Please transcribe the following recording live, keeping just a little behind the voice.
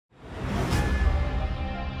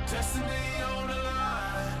destiny on the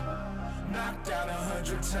line. Knocked out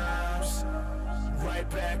 100 times. Right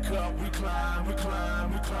back up, we climb, we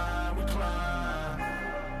climb, we climb, we climb.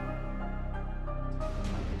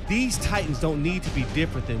 These Titans don't need to be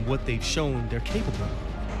different than what they've shown they're capable of.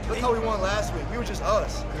 That's how we won last week. We were just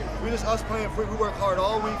us. We were just us playing free. We work hard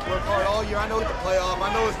all week, work hard all year. I know it's the playoff.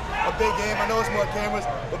 I know it's a big game. I know it's more cameras.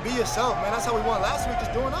 But be yourself, man. That's how we won last week,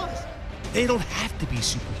 just doing us. They don't have to be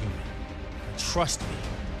superhuman. Trust me,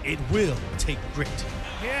 it will take grit.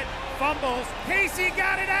 Hit, fumbles. Casey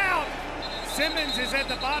got it out. Simmons is at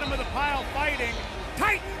the bottom of the pile fighting.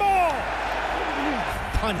 Titan ball.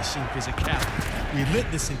 Punishing physicality,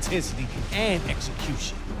 relentless intensity, and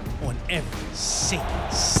execution on every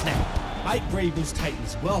single snap. Mike Vrabel's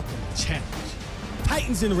Titans welcome the challenge.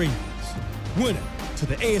 Titans and Ravens, winner to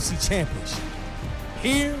the AFC Championship.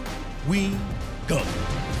 Here we go.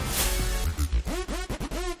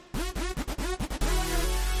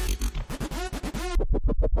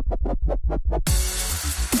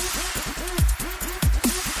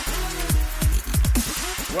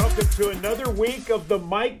 Welcome to another week of the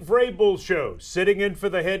Mike Vrabel Show. Sitting in for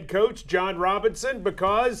the head coach, Jon Robinson,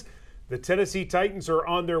 because the Tennessee Titans are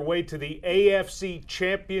on their way to the AFC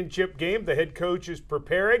Championship game. The head coach is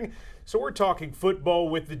preparing, so we're talking football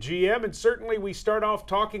with the GM, and certainly we start off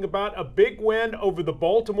talking about a big win over the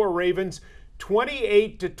Baltimore Ravens,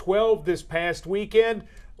 28-12 this past weekend.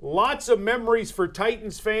 Lots of memories for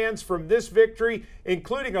Titans fans from this victory,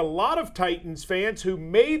 including a lot of Titans fans who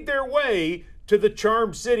made their way to the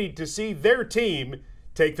Charm City to see their team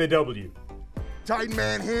take the W. Titan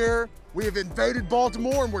Man here. We have invaded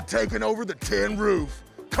Baltimore and we're taking over the Tin Roof.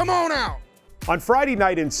 Come on out. On Friday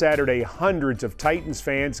night and Saturday, hundreds of Titans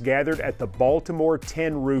fans gathered at the Baltimore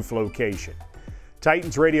Tin Roof location.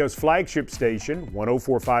 Titans Radio's flagship station,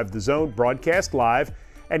 104.5 The Zone, broadcast live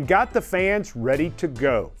and got the fans ready to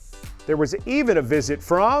go. There was even a visit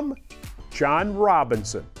from Jon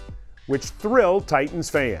Robinson, which thrilled Titans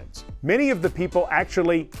fans. Many of the people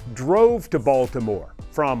actually drove to Baltimore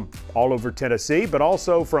from all over Tennessee, but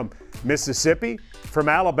also from Mississippi, from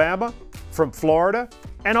Alabama, from Florida,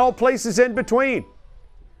 and all places in between.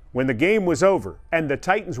 When the game was over and the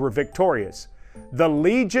Titans were victorious, the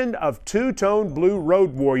legion of two-tone blue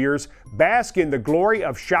road warriors bask in the glory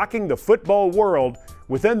of shocking the football world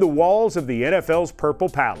within the walls of the NFL's Purple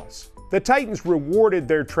Palace. The Titans rewarded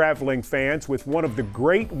their traveling fans with one of the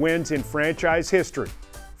great wins in franchise history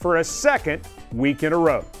for a second week in a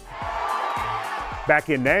row. Back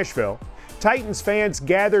in Nashville, Titans fans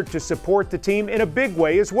gathered to support the team in a big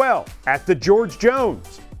way as well at the George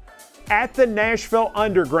Jones, at the Nashville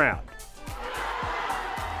Underground,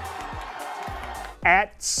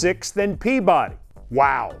 at 6th and Peabody.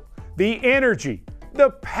 Wow, the energy, the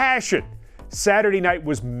passion. Saturday night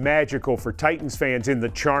was magical for Titans fans in the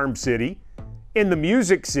Charm City, in the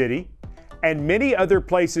Music City, and many other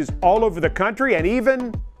places all over the country and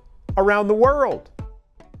even around the world.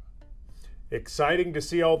 Exciting to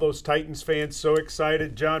see all those Titans fans so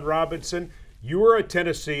excited. Jon Robinson, you are a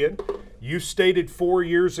Tennessean. You stated 4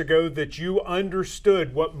 years ago that you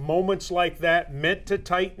understood what moments like that meant to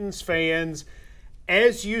Titans fans.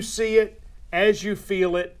 As you see it, as you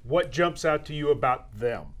feel it, what jumps out to you about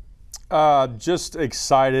them? Just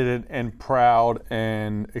excited and proud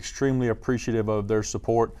and extremely appreciative of their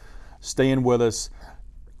support, staying with us,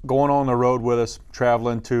 going on the road with us,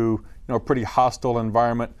 traveling to a pretty hostile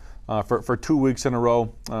environment for 2 weeks in a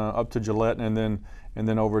row up to Gillette and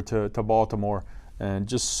then over to Baltimore, and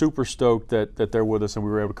just super stoked that they're with us and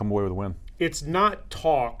we were able to come away with a win. It's not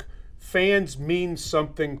talk. Fans mean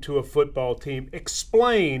something to a football team.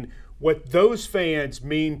 Explain what those fans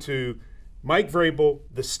mean to Mike Vrabel,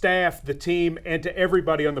 the staff, the team, and to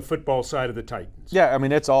everybody on the football side of the Titans. Yeah, I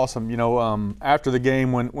mean, it's awesome. After the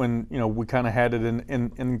game when we kind of had it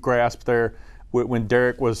in grasp there, when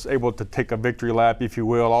Derek was able to take a victory lap, if you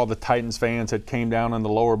will, all the Titans fans had came down in the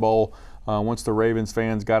lower bowl once the Ravens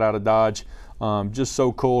fans got out of Dodge. Just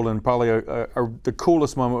so cool, and probably the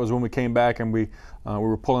coolest moment was when we came back and we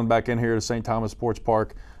were pulling back in here to St. Thomas Sports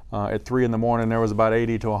Park at 3 in the morning. There was about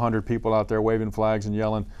 80 to 100 people out there waving flags and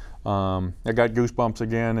yelling. I got goosebumps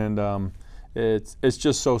again, and it's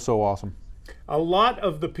just so awesome. A lot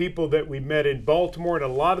of the people that we met in Baltimore and a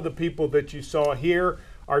lot of the people that you saw here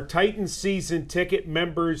are Titans season ticket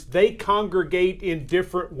members. They congregate in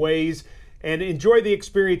different ways and enjoy the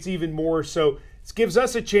experience even more. So this gives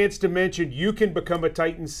us a chance to mention you can become a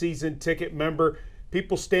Titans season ticket member.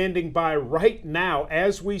 People standing by right now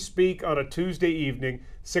as we speak on a Tuesday evening,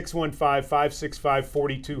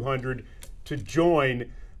 615-565-4200 to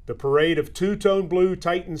join the parade of two-tone blue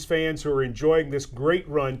Titans fans who are enjoying this great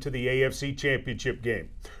run to the AFC Championship game.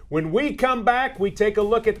 When we come back, we take a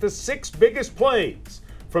look at the 6 biggest plays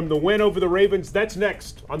from the win over the Ravens. That's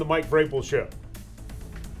next on the Mike Vrabel Show.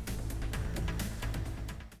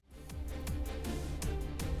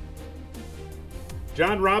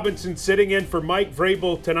 Jon Robinson sitting in for Mike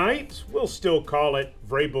Vrabel tonight. We'll still call it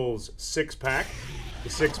Vrabel's six-pack. The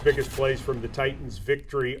 6 biggest plays from the Titans'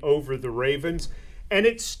 victory over the Ravens. And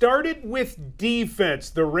it started with defense.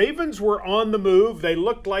 The Ravens were on the move. They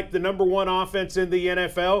looked like the #1 offense in the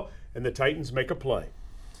NFL, and the Titans make a play.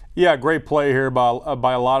 Yeah, great play here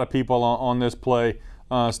by a lot of people on this play.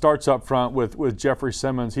 Starts up front with Jeffrey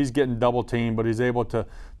Simmons. He's getting double teamed, but he's able to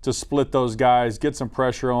split those guys, get some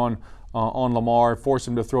pressure on Lamar, force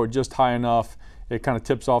him to throw it just high enough. It kind of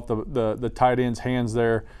tips off the tight end's hands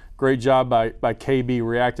there. Great job by KB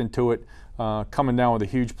reacting to it, coming down with a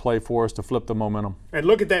huge play for us to flip the momentum. And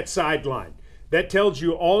look at that sideline. That tells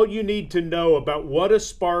you all you need to know about what a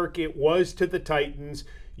spark it was to the Titans.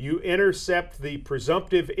 You intercept the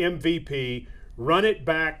presumptive MVP, run it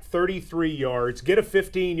back 33 yards, get a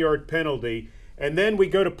 15-yard penalty, and then we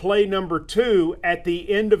go to play number 2 at the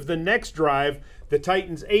end of the next drive. The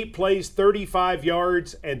Titans 8 plays, 35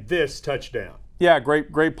 yards, and this touchdown. Yeah,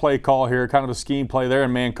 great play call here. Kind of a scheme play there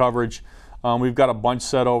in man coverage. We've got a bunch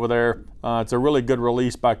set over there. It's a really good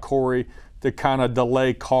release by Corey to kind of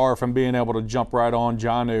delay Carr from being able to jump right on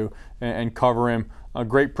Jonnu and cover him. A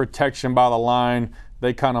great protection by the line.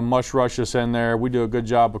 They kind of mush rush us in there. We do a good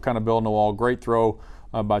job of kind of building the wall. Great throw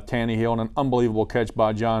by Tannehill and an unbelievable catch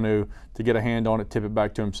by Jonnu to get a hand on it, tip it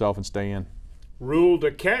back to himself, and stay in. Ruled a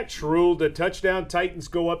catch, ruled a touchdown. Titans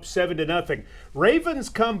go up 7-0. Ravens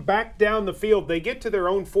come back down the field. They get to their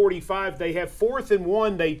own 45. They have 4th and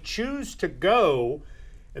 1. They choose to go,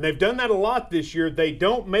 and they've done that a lot this year. They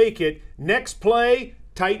don't make it. Next play,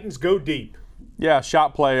 Titans go deep. Yeah,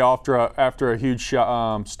 shot play after a huge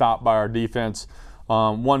stop by our defense.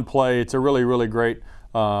 One play, it's a really great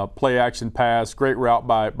play action pass. Great route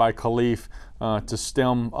by Khalif to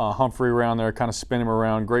stem Humphrey around there, kind of spin him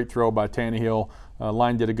around. Great throw by Tannehill.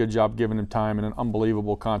 Line did a good job giving him time, and an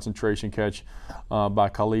unbelievable concentration catch by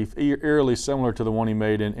Khalif, eerily similar to the one he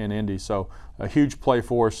made in Indy. So a huge play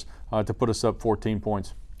for us to put us up 14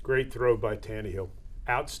 points. Great throw by Tannehill.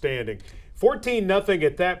 Outstanding. 14-0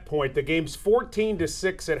 at that point. The game's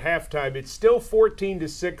 14-6 at halftime. It's still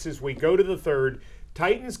 14-6 as we go to the third.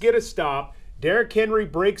 Titans get a stop. Derrick Henry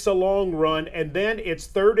breaks a long run, and then it's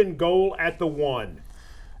 3rd and goal at the 1.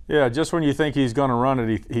 Yeah, just when you think he's going to run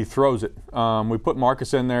it, he throws it. We put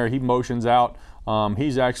Marcus in there. He motions out.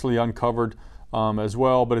 He's actually uncovered as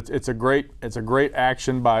well, but it's a great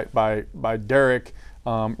action by Derrick.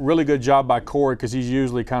 Really good job by Corey because he's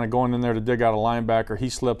usually kind of going in there to dig out a linebacker. He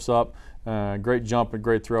slips up. Great jump and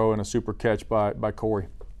great throw and a super catch by Corey.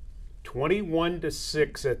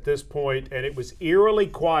 21-6 at this point, and it was eerily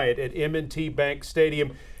quiet at M&T Bank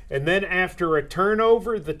Stadium. And then after a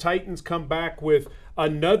turnover, the Titans come back with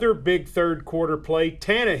another big third quarter play,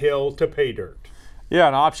 Tannehill to pay dirt. Yeah,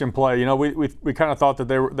 an option play. You know, we kind of thought that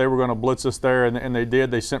they were going to blitz us there, and they did.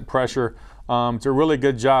 They sent pressure. It's a really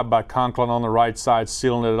good job by Conklin on the right side,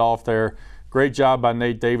 sealing it off there. Great job by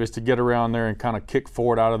Nate Davis to get around there and kind of kick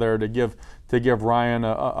forward out of there to give Ryan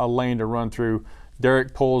a lane to run through.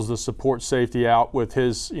 Derrick pulls the support safety out with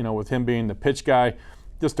him being the pitch guy.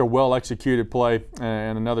 Just a well-executed play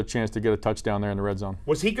and another chance to get a touchdown there in the red zone.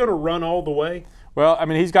 Was he going to run all the way? Well, I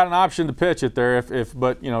mean, he's got an option to pitch it there,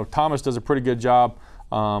 but Thomas does a pretty good job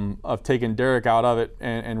of taking Derrick out of it,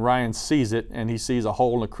 and Ryan sees it, and he sees a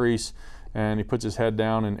hole in the crease, and he puts his head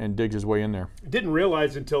down and digs his way in there. Didn't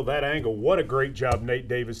realize until that angle what a great job Nate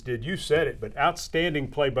Davis did. You said it, but outstanding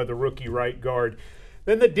play by the rookie right guard.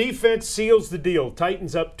 Then the defense seals the deal.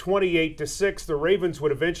 Titans up 28-6. The Ravens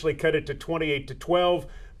would eventually cut it to 28-12,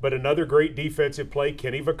 but another great defensive play,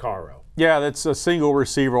 Kenny Vaccaro. Yeah, that's a single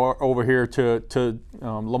receiver over here to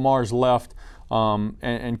Lamar's left,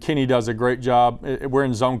 and Kenny does a great job. We're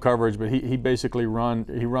in zone coverage, but he basically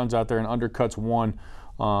runs out there and undercuts one.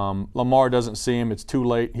 Lamar doesn't see him. It's too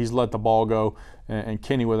late. He's let the ball go, and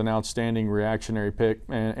Kenny with an outstanding reactionary pick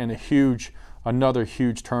and another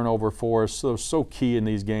huge turnover for us. So key in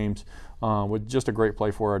these games with just a great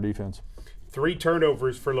play for our defense. 3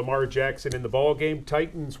 turnovers for Lamar Jackson in the ball game.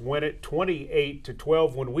 Titans win it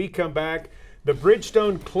 28-12. When we come back, the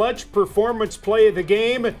Bridgestone clutch performance play of the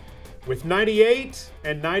game with 98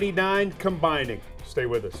 and 99 combining. Stay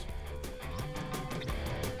with us.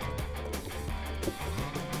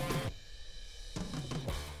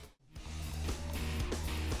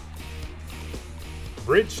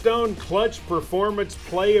 Bridgestone clutch performance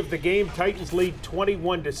play of the game. Titans lead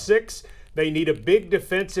 21-6. They need a big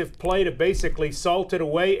defensive play to basically salt it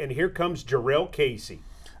away, and here comes Jarrell Casey.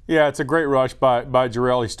 Yeah, it's a great rush by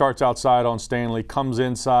Jarrell. He starts outside on Stanley, comes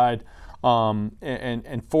inside,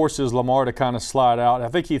 and forces Lamar to kind of slide out. I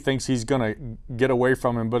think he thinks he's going to get away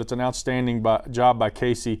from him, but it's an outstanding job by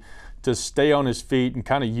Casey to stay on his feet and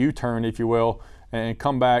kind of U-turn, if you will, and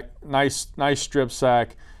come back. Nice strip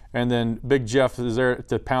sack, and then Big Jeff is there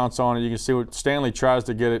to pounce on it. You can see what Stanley tries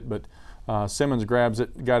to get it, but Simmons grabs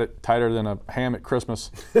it, got it tighter than a ham at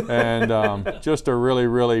Christmas, and just a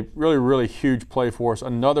really huge play for us.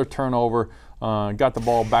 Another turnover, got the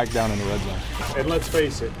ball back down in the red zone. And let's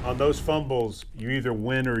face it, on those fumbles, you either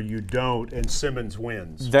win or you don't, and Simmons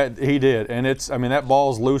wins. That he did, and that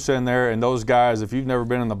ball's loose in there, and those guys, if you've never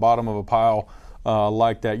been in the bottom of a pile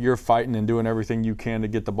like that, you're fighting and doing everything you can to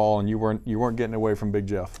get the ball, and you weren't getting away from Big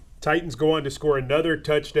Jeff. Titans go on to score another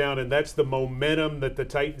touchdown, and that's the momentum that the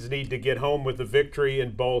Titans need to get home with the victory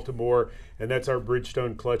in Baltimore, and that's our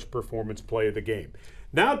Bridgestone clutch performance play of the game.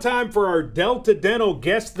 Now time for our Delta Dental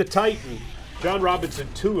Guess the Titan. Jon Robinson,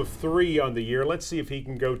 2 of 3 on the year. Let's see if he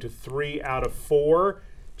can go to 3 out of 4.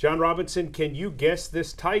 Jon Robinson, can you guess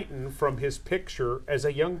this Titan from his picture as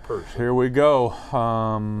a young person? Here we go.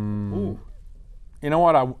 You know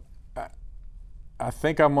what? I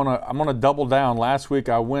think I'm gonna double down. Last week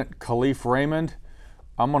I went Khalif Raymond.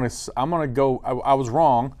 I'm gonna go. I was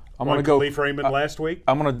wrong. I'm gonna go Khalif Raymond last week.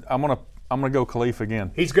 I'm gonna go Khalif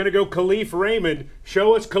again. He's gonna go Khalif Raymond.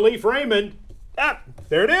 Show us Khalif Raymond. Ah,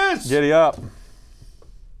 there it is. Giddy up.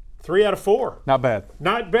 3 out of 4. Not bad.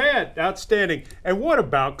 Not bad. Outstanding. And what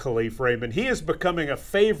about Khalif Raymond? He is becoming a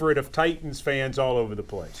favorite of Titans fans all over the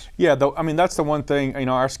place. Yeah, though. I mean, that's the one thing. You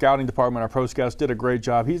know, our scouting department, our pro scouts did a great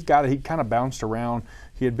job. He kind of bounced around.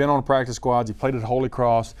 He had been on practice squads. He played at Holy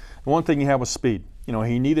Cross. The one thing he had was speed. You know,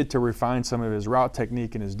 he needed to refine some of his route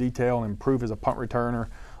technique and his detail and improve as a punt returner.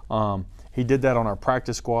 He did that on our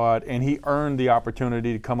practice squad, and he earned the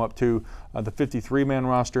opportunity to come up to the 53-man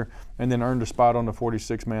roster and then earned a spot on the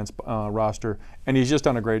 46-man roster. And he's just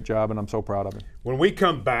done a great job, and I'm so proud of him. When we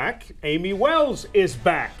come back, Amy Wells is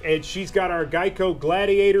back, and she's got our Geico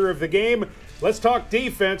Gladiator of the game. Let's talk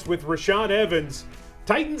defense with Rashaan Evans.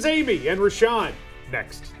 Titans Amy and Rashaan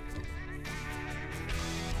next.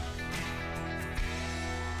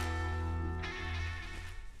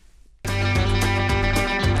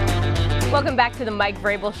 Welcome back to the Mike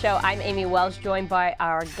Vrabel Show. I'm Amy Wells, joined by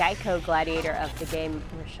our Geico Gladiator of the game,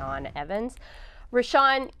 Rashaan Evans.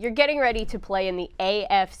 Rashaan, you're getting ready to play in the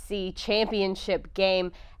AFC Championship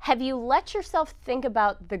game. Have you let yourself think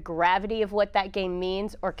about the gravity of what that game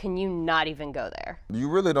means, or can you not even go there? You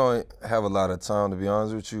really don't have a lot of time, to be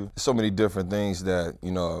honest with you. So many different things that,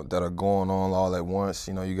 that are going on all at once.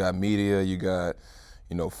 You know, you got media, you got,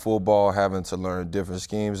 football, having to learn different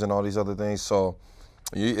schemes and all these other things. So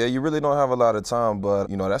you really don't have a lot of time, but,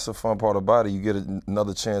 that's the fun part about it. You get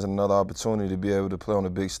another chance and another opportunity to be able to play on the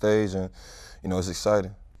big stage, and, it's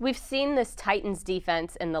exciting. We've seen this Titans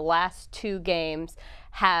defense in the last 2 games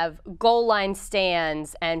have goal line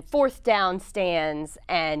stands and 4th down stands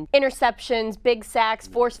and interceptions, big sacks,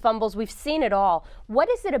 forced fumbles. We've seen it all. What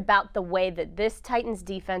is it about the way that this Titans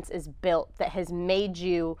defense is built that has made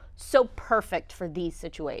you so perfect for these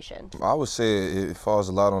situations? I would say it falls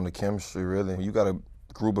a lot on the chemistry, really. You got a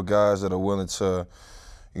group of guys that are willing to,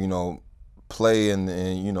 play and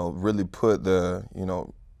really put the,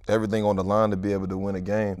 everything on the line to be able to win a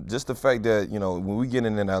game. Just the fact that, when we get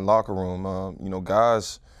in that locker room,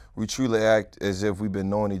 guys, we truly act as if we've been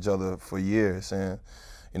knowing each other for years. And,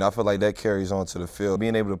 I feel like that carries on to the field.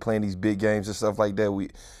 Being able to play in these big games and stuff like that,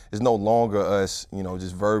 it's no longer us,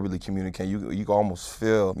 just verbally communicating. You can almost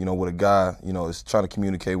feel, what a guy, is trying to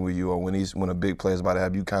communicate with you, or when a big player's about to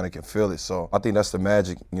have, you kind of can feel it. So I think that's the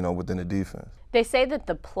magic, within the defense. They say that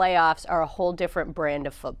the playoffs are a whole different brand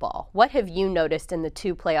of football. What have you noticed in the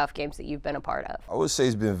 2 playoff games that you've been a part of? I would say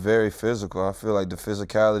it's been very physical. I feel like the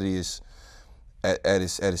physicality is at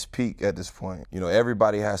its peak at this point.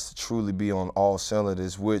 Everybody has to truly be on all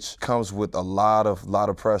cylinders, which comes with a lot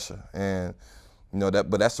of pressure. And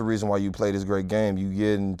but that's the reason why you play this great game. You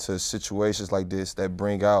get into situations like this that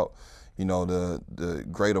bring out the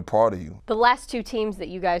greater part of you. The last 2 teams that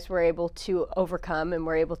you guys were able to overcome and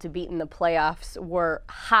were able to beat in the playoffs were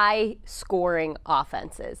high-scoring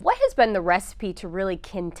offenses. What has been the recipe to really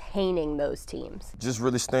containing those teams? Just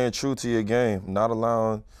really staying true to your game, not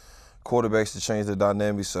allowing quarterbacks to change the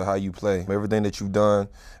dynamics of how you play. Everything that you've done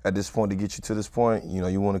at this point to get you to this point,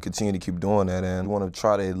 you want to continue to keep doing that, and you want to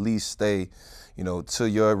try to at least stay to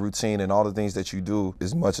your routine and all the things that you do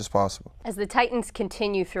as much as possible. As the Titans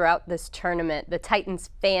continue throughout this tournament, the Titans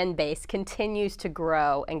fan base continues to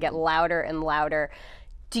grow and get louder and louder.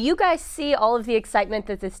 Do you guys see all of the excitement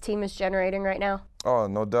that this team is generating right now? Oh,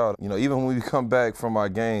 no doubt. Even when we come back from our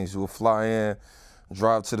games, we'll fly in,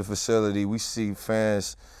 drive to the facility. We see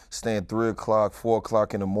fans staying 3 o'clock, 4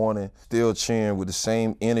 o'clock in the morning, still cheering with the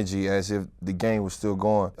same energy as if the game was still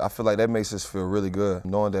going. I feel like that makes us feel really good,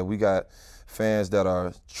 knowing that we got fans that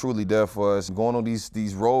are truly there for us. Going on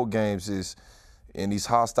these road games is in these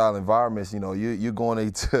hostile environments. You're going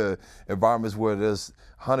into environments where there's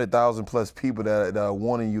 100,000 plus people that are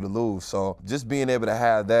wanting you to lose. So just being able to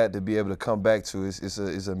have that to be able to come back to is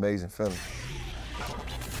an amazing feeling.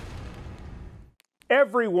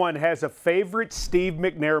 Everyone has a favorite Steve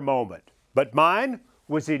McNair moment, but mine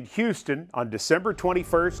was in Houston on December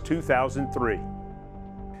 21st, 2003.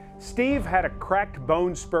 Steve had a cracked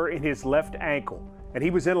bone spur in his left ankle, and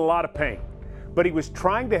he was in a lot of pain. But he was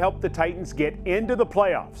trying to help the Titans get into the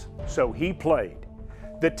playoffs, so he played.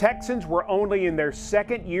 The Texans were only in their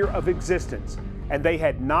second year of existence, and they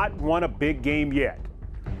had not won a big game yet.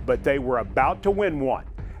 But they were about to win one,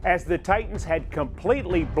 as the Titans had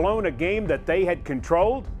completely blown a game that they had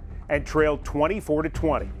controlled and trailed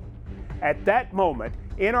 24-20. At that moment,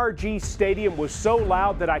 NRG Stadium was so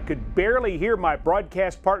loud that I could barely hear my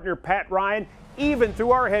broadcast partner Pat Ryan even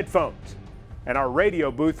through our headphones, and our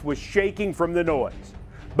radio booth was shaking from the noise.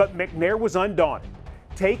 But McNair was undaunted,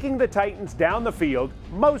 taking the Titans down the field,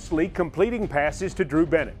 mostly completing passes to Drew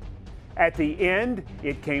Bennett. At the end,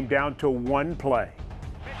 it came down to one play.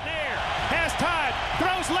 McNair has time,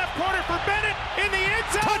 throws left corner for Bennett in the end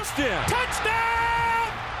zone. Touchdown!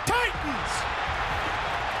 Touchdown! Titans!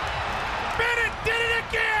 Bennett did it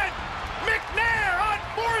again! McNair on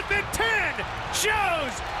 4th and 10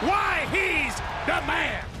 shows why he's the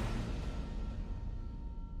man!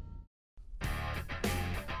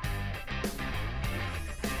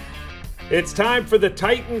 It's time for the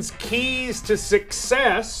Titans' keys to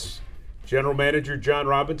success. General Manager Jon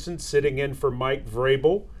Robinson sitting in for Mike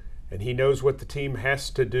Vrabel, and he knows what the team has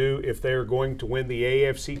to do if they are going to win the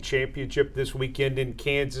AFC Championship this weekend in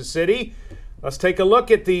Kansas City. Let's take a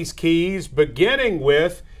look at these keys, beginning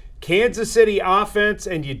with Kansas City offense,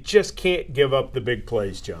 and you just can't give up the big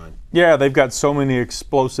plays, John. Yeah, they've got so many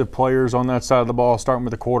explosive players on that side of the ball, starting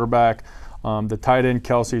with the quarterback. The tight end,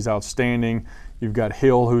 Kelsey's outstanding. You've got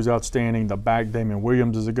Hill, who's outstanding. The back, Damon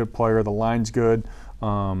Williams, is a good player. The line's good.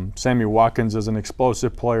 Sammy Watkins is an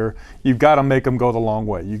explosive player. You've got to make them go the long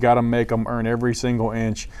way. You've got to make them earn every single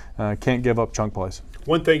inch. Can't give up chunk plays.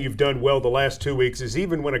 One thing you've done well the last 2 weeks is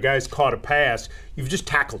even when a guy's caught a pass, you've just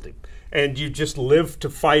tackled him. And you just live to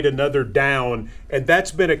fight another down. And that's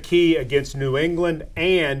been a key against New England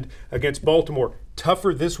and against Baltimore.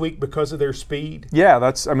 Tougher this week because of their speed? Yeah,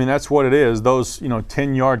 that's what it is. Those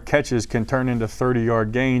 10-yard catches can turn into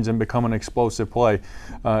 30-yard gains and become an explosive play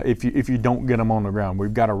if you don't get them on the ground.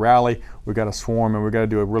 We've got to rally, we've got to swarm, and we've got to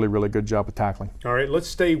do a really, really good job of tackling. All right, let's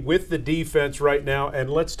stay with the defense right now,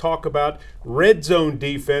 and let's talk about red zone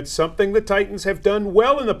defense, something the Titans have done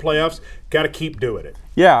well in the playoffs. Got to keep doing it.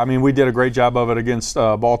 Yeah, we did a great job of it against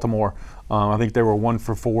Baltimore. I think they were 1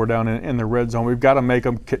 for 4 down in the red zone. We've got to make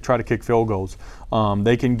them try to kick field goals.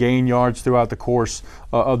 They can gain yards throughout the course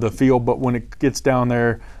of the field, but when it gets down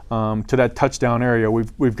there to that touchdown area,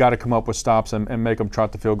 we've got to come up with stops and make them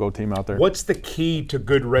trot the field goal team out there. What's the key to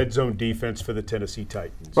good red zone defense for the Tennessee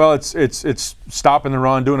Titans? Well, it's stopping the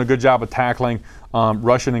run, doing a good job of tackling,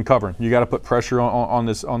 rushing and covering. You got to put pressure on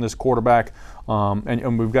this quarterback.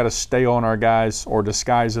 And we've got to stay on our guys or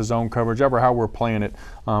disguise the zone coverage, how we're playing it.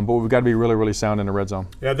 But we've got to be really, really sound in the red zone.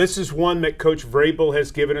 Now, this is one that Coach Vrabel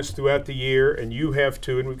has given us throughout the year, and you have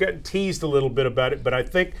too. And we've gotten teased a little bit about it, but I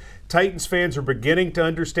think Titans fans are beginning to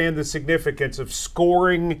understand the significance of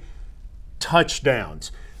scoring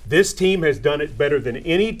touchdowns. This team has done it better than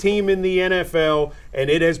any team in the NFL, and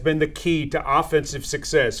it has been the key to offensive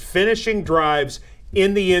success. Finishing drives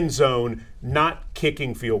in the end zone, not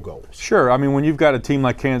kicking field goals. Sure. When you've got a team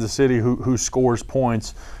like Kansas City who scores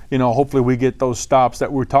points, hopefully we get those stops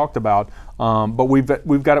that we talked about. But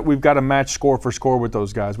we've got to match score for score with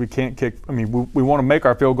those guys. We can't kick. We want to make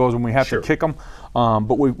our field goals when we have to kick them.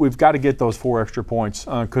 But we've got to get those 4 extra points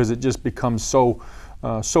because it just becomes so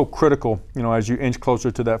critical, as you inch closer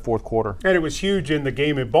to that fourth quarter. And it was huge in the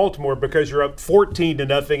game in Baltimore because you're up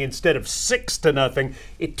 14-0 instead of 6-0.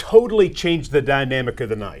 It totally changed the dynamic of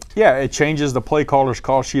the night. Yeah, it changes the play caller's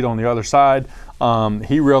call sheet on the other side.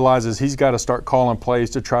 he realizes he's got to start calling plays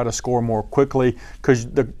to try to score more quickly, because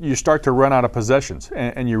you start to run out of possessions,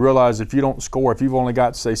 and you realize if you don't score, if you've only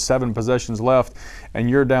got, say, 7 possessions left and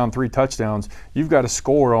you're down 3 touchdowns, you've got to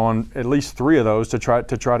score on at least 3 of those to try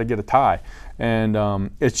to get a tie.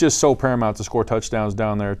 And it's just so paramount to score touchdowns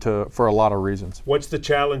down there for a lot of reasons. What's the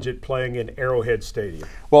challenge at playing in Arrowhead Stadium?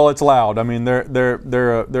 Well, it's loud. I mean,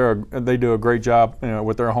 they do a great job, you know,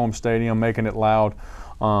 with their home stadium, making it loud.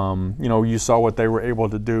 You know, you saw what they were able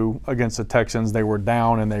to do against the Texans. They were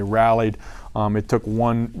down and they rallied. It took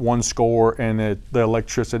one score, and the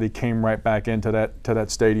electricity came right back into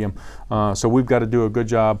that stadium. So we've got to do a good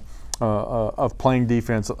job of playing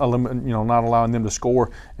defense, you know, not allowing them to score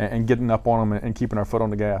and getting up on them and keeping our foot on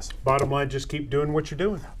the gas. Bottom line, just keep doing what you're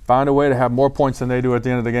doing. Find a way to have more points than they do at the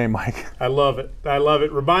end of the game, Mike. I love it. I love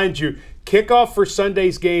it. Remind you, kickoff for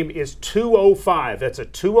Sunday's game is 2:05. That's a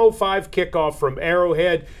 2:05 kickoff from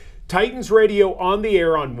Arrowhead. Titans Radio on the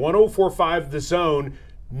air on 104.5 The Zone.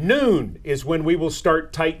 Noon is when we will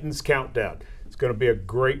start Titans Countdown. It's going to be a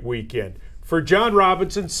great weekend. For Jon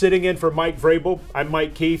Robinson, sitting in for Mike Vrabel, I'm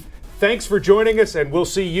Mike Keefe. Thanks for joining us, and we'll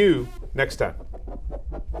see you next time.